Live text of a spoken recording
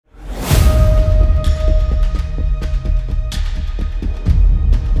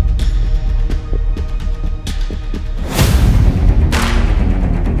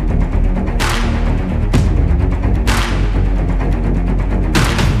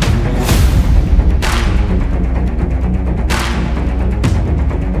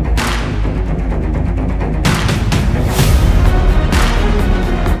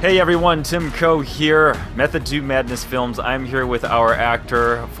Hey everyone, Tim Coe here, Method to Madness Films. I'm here with our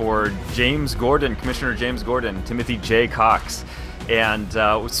actor for James Gordon, Commissioner James Gordon, Timothy J. Cox. And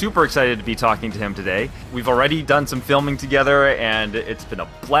we're super excited to be talking to him today. We've already done some filming together and it's been a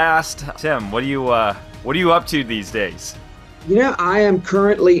blast. Tim, what are you up to these days? You know, I am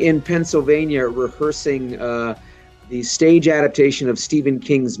currently in Pennsylvania rehearsing the stage adaptation of Stephen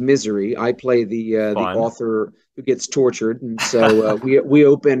King's Misery. I play the author who gets tortured, and so we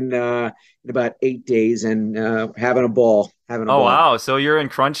open in about 8 days and having a ball. Oh wow! So you're in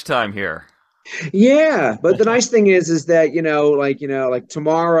crunch time here. Yeah, but the nice thing is that like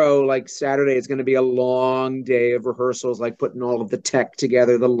tomorrow, like Saturday, is going to be a long day of rehearsals, like putting all of the tech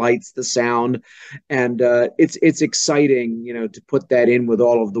together, the lights, the sound, and it's exciting, to put that in with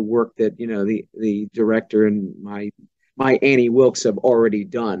all of the work that the director and my Annie Wilkes have already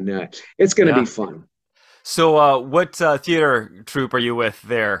done. It's going to be fun. So what theater troupe are you with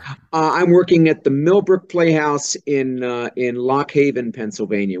there? I'm working at the Millbrook Playhouse in Lock Haven,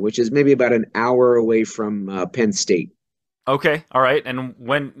 Pennsylvania, which is maybe about an hour away from Penn State. Okay, all right. And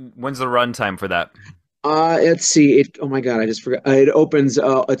when's the run time for that? Let's see. Oh my God, I just forgot. It opens.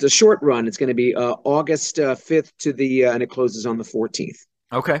 It's a short run. It's going to be August 5th and it closes on the 14th.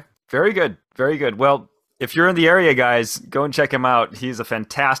 Okay, very good, very good. Well, if you're in the area, guys, go and check him out. He's a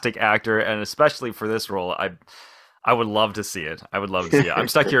fantastic actor, and especially for this role, I would love to see it. I would love to see it. I'm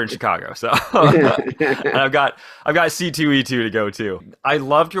stuck here in Chicago, so and I've got C2E2 to go to. I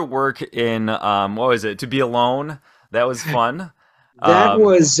loved your work in what was it? To Be Alone. That was fun. That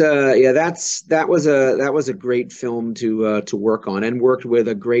was a great film to work on, and worked with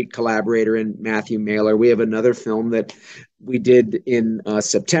a great collaborator in Matthew Mailer. We have another film that we did in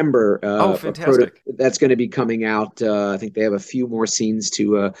September. Oh, fantastic! That's going to be coming out. I think they have a few more scenes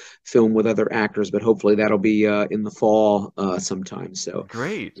to film with other actors, but hopefully that'll be in the fall sometime. So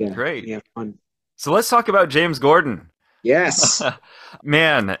great. Yeah, fun. So let's talk about James Gordon. Yes,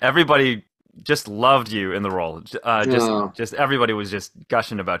 man, everybody just loved you in the role. Just everybody was just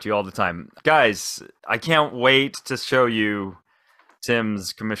gushing about you all the time. Guys, I can't wait to show you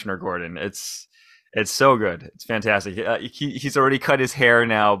Tim's Commissioner Gordon. It's so good. It's fantastic. He's already cut his hair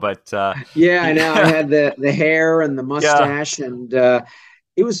now, but yeah, I know. I had the hair and the mustache, and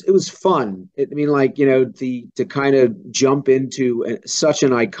it was fun. To kind of jump into such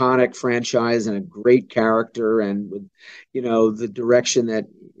an iconic franchise and a great character, and with the direction that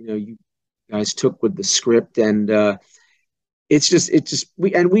you guys took with the script, and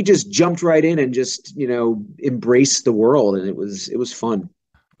we just jumped right in and just embraced the world, and it was fun.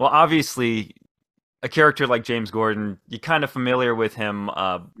 Well, obviously, a character like James Gordon, you're kind of familiar with him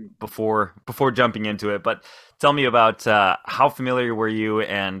before jumping into it, but tell me about how familiar were you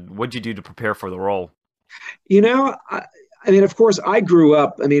and what'd you do to prepare for the role? Of course, I grew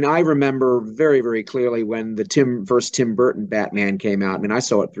up. I remember very, very clearly when the first Tim Burton Batman came out. I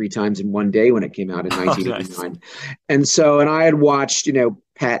saw it 3 times in one day when it came out in 1989. Nice. And I had watched,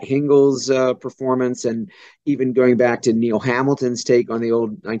 Pat Hingle's performance, and even going back to Neil Hamilton's take on the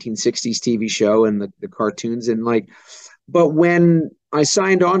old 1960s TV show and the cartoons. But when I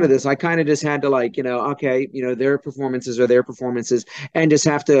signed on to this, I kind of just had to their performances are their performances, and just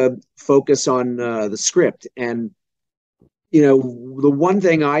have to focus on the script. And the one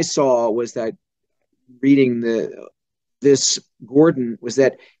thing I saw was that reading this Gordon was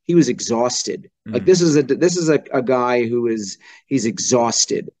that he was exhausted. Like this is a guy he's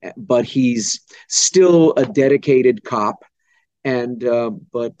exhausted, but he's still a dedicated cop. And the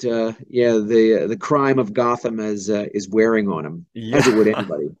crime of Gotham is wearing on him, as it would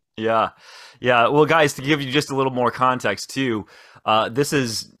anybody. Yeah. Well, guys, to give you just a little more context too, this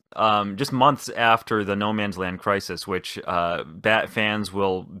is just months after the No Man's Land crisis, which Bat fans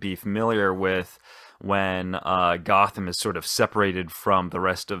will be familiar with, when Gotham is sort of separated from the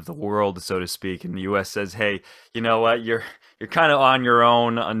rest of the world, so to speak, and the U.S. says, "Hey, you know what? You're kind of on your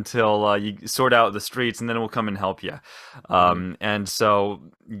own until you sort out the streets, and then we'll come and help you." And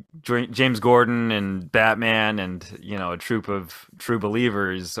so James Gordon and Batman and a troop of true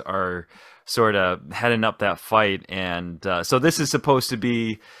believers are sort of heading up that fight, and so this is supposed to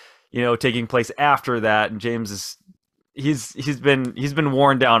be taking place after that, and James he's been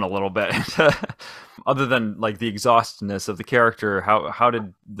worn down a little bit. Other than like the exhaustedness of the character, how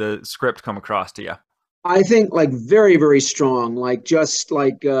did the script come across to you? I think very, very strong, just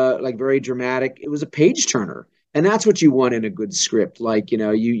very dramatic. It was a page turner. And that's what you want in a good script.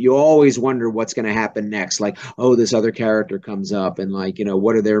 You always wonder what's going to happen next. This other character comes up, and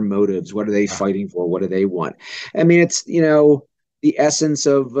what are their motives? What are they fighting for? What do they want? It's the essence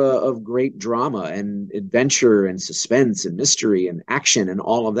of great drama and adventure and suspense and mystery and action and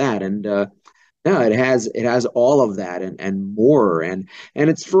all of that. And no, it has all of that and more. And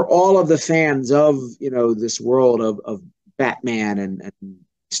it's for all of the fans of, this world of Batman and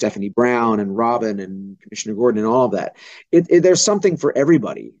Stephanie Brown and Robin and Commissioner Gordon and all of that. There's something for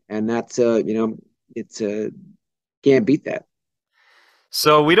everybody, and that's it's can't beat that.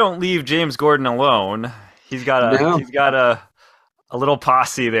 So we don't leave James Gordon alone. No, He's got a little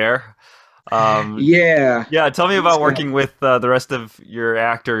posse there. Um, yeah, yeah, tell me he's about got. working with the rest of your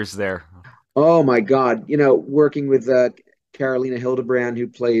actors there. Oh my God, working with Carolina Hildebrand, who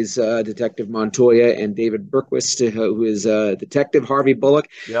plays Detective Montoya, and David Berquist, who is Detective Harvey Bullock.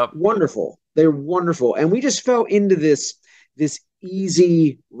 Yep. Wonderful. They're wonderful, and we just fell into this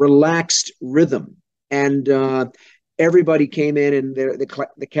easy, relaxed rhythm, and everybody came in, and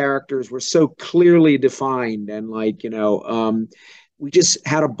the characters were so clearly defined, and we just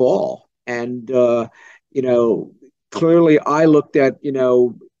had a ball, and you know, clearly I looked at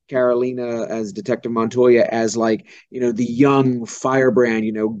Carolina as Detective Montoya as the young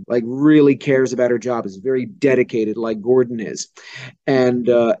firebrand, like really cares about her job, is very dedicated like Gordon is. And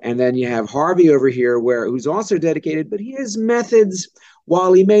then you have Harvey over here who's also dedicated, but he has methods.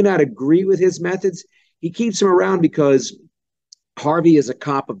 While he may not agree with his methods, he keeps him around because Harvey is a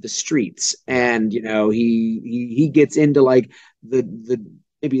cop of the streets, Yeah. and he gets into the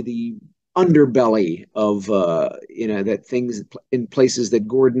maybe the underbelly of that things in places that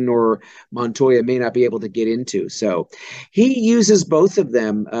Gordon or Montoya may not be able to get into. So he uses both of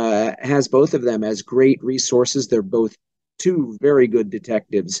them, has both of them as great resources. They're both two very good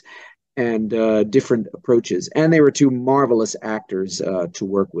detectives and different approaches, and they were two marvelous actors to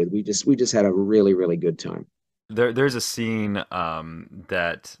work with. We just had a really really good time. There's a scene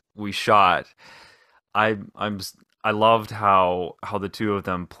that we shot. I I'm s- I loved how the two of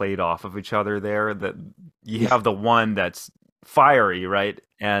them played off of each other there. That you Yeah, have the one that's fiery, right?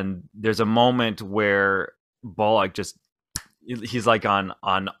 And there's a moment where Bullock just he's like on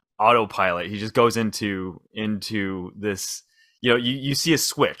autopilot. He just goes into this. You see a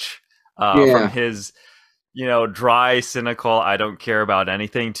switch from yeah. his dry, cynical, I don't care about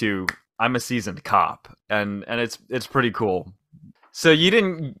anything to I'm a seasoned cop, and it's pretty cool. So you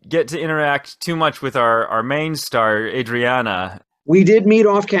didn't get to interact too much with our main star, Adriana. We did meet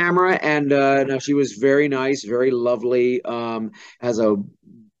off camera, and no, she was very nice, very lovely. Has a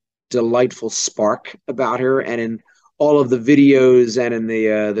delightful spark about her, and in all of the videos and in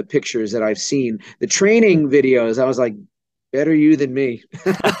the pictures that I've seen, the training videos, I was like, better you than me.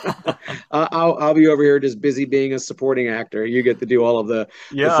 I'll be over here just busy being a supporting actor. You get to do all of the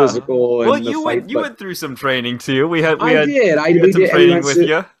Yeah. physical Well, and the you fight, went you but went through some training too. We had we I had did. we had We some did. We training went with through.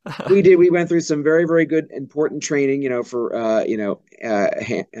 you. We did. We went through some very, very good, important training. For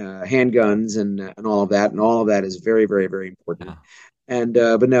handguns and all of that, and all of that is very, very, very important. Yeah. And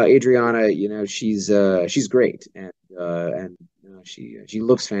but no, Adriana, she's great, and she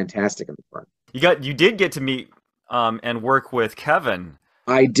looks fantastic in the part. You did get to meet and work with Kevin.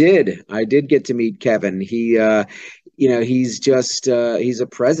 I did. I did get to meet Kevin. He's just he's a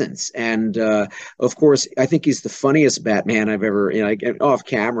presence, and of course, I think he's the funniest Batman I've ever, like off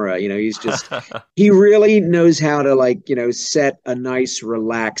camera. He really knows how to set a nice,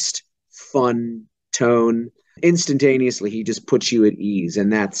 relaxed, fun tone. Instantaneously, he just puts you at ease,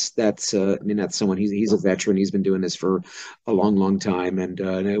 and I mean, that's someone. He's a veteran. He's been doing this for a long, long time, and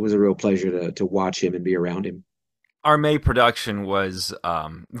it was a real pleasure to watch him and be around him. Our May production was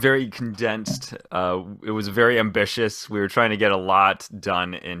very condensed. It was very ambitious. We were trying to get a lot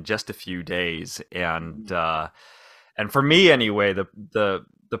done in just a few days, and for me anyway,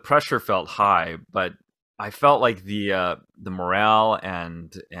 the pressure felt high, but I felt like the morale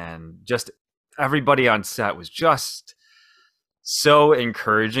and just everybody on set was just so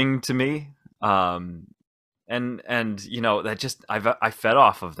encouraging to me. And that just I fed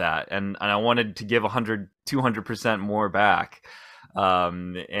off of that, and I wanted to give 100 200% more back.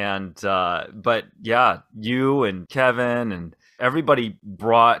 And but yeah, you and Kevin and everybody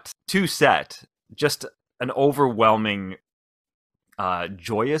brought to set just an overwhelming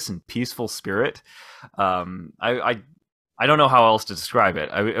joyous and peaceful spirit. I don't know how else to describe it.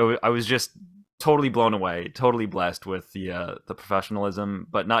 I was just totally blown away, totally blessed with the professionalism,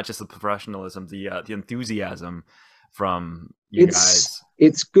 but not just the professionalism, the enthusiasm from you it's guys.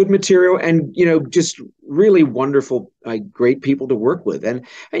 it's good material, and just really wonderful, great people to work with, and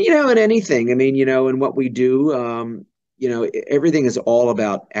in anything, I mean, in what we do, everything is all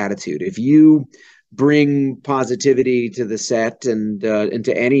about attitude. If you bring positivity to the set and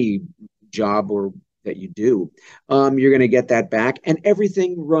into any job or that you do, you're going to get that back, and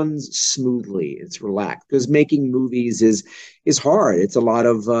everything runs smoothly. It's relaxed because making movies is hard. It's a lot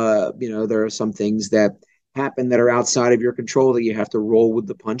of there are some things that happen that are outside of your control that you have to roll with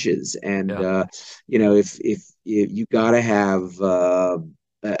the punches, and Yeah. if you got to have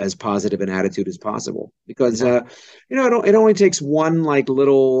as positive an attitude as possible, because Yeah. it only takes one like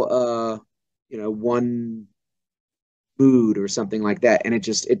little one mood or something like that, and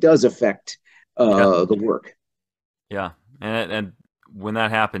it does affect Yeah. the work. Yeah. And when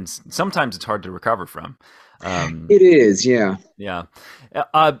that happens, sometimes it's hard to recover from. Um, It is, yeah. yeah.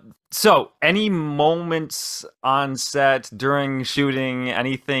 So, any moments on set during shooting,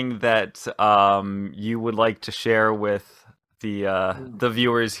 anything that you would like to share with the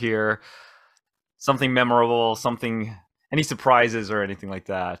viewers here? Something memorable, something, any surprises or anything like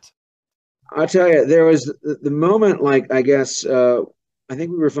that? I'll tell you, there was the moment, like, I guess, I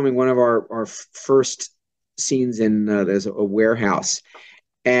think we were filming one of our first scenes in there's a warehouse,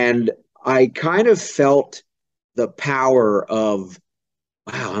 and I kind of felt the power of,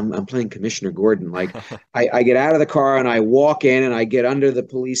 wow, I'm playing Commissioner Gordon. Like, I get out of the car and I walk in and I get under the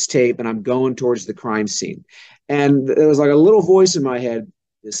police tape and I'm going towards the crime scene. And there was like a little voice in my head,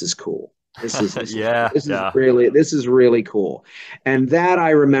 this is cool. Yeah, yeah, This is really cool. And that I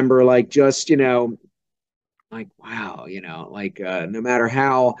remember, like, just, like, wow, like, no matter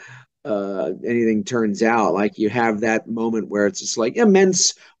how anything turns out, like, you have that moment where it's just like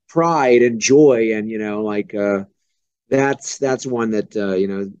immense pride and joy, and like, that's one that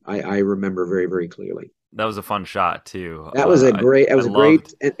I remember very, very clearly. that was a fun shot too. That was I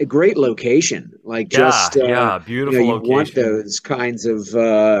loved. a great location. Like, Yeah, just yeah, beautiful you want location. those kinds of,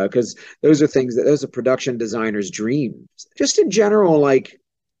 because those are production designers' dreams. Just in general, like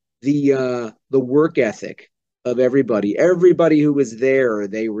the work ethic of everybody. Everybody who was there,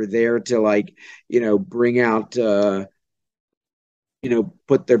 they were there to, like, bring out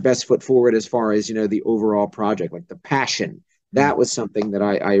put their best foot forward as far as, the overall project, like the passion. Mm. That was something that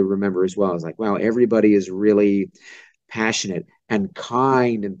I remember as well. I was like, wow, everybody is really passionate and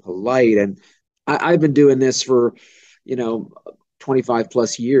kind and polite. And I've been doing this for, you know, 25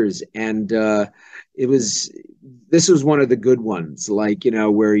 plus years. And it was, this was one of the good ones, like,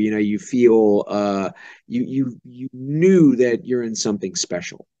 where, you feel, you knew that you're in something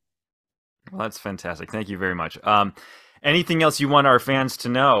special. Well, that's fantastic. Thank you very much. Anything else you want our fans to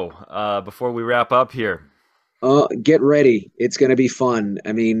know before we wrap up here? Get ready. It's going to be fun.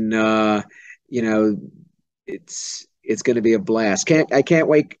 I mean, you know, it's going to be a blast. I can't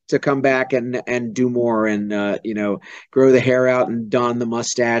wait to come back and do more, and grow the hair out and don the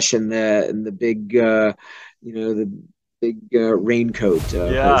mustache and the big the big raincoat,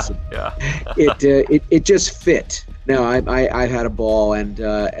 Yeah, because yeah. it just fit. No, I've had a ball, and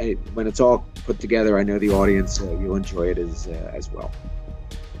when it's all put together, I know the audience will enjoy it as well.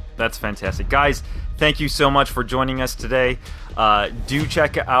 That's fantastic. Guys, thank you so much for joining us today. Do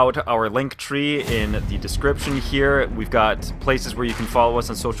check out our link tree in the description here. We've got places where you can follow us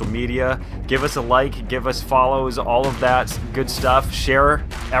on social media. Give us a like, give us follows, all of that good stuff. Share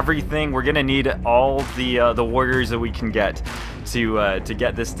everything. We're gonna need all the warriors that we can get to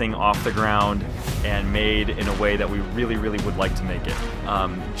get this thing off the ground and made in a way that we really, really would like to make it.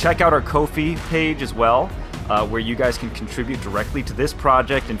 Check out our Ko-fi page as well, where you guys can contribute directly to this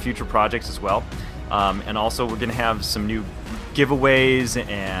project and future projects as well. And also, we're going to have some new giveaways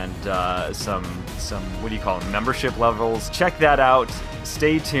and some what do you call them, membership levels. Check that out.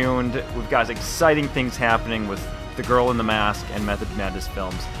 Stay tuned. We've got exciting things happening with The Girl in the Mask and Method Madness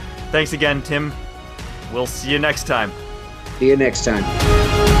Films. Thanks again, Tim. We'll see you next time. See you next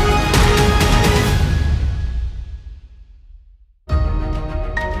time.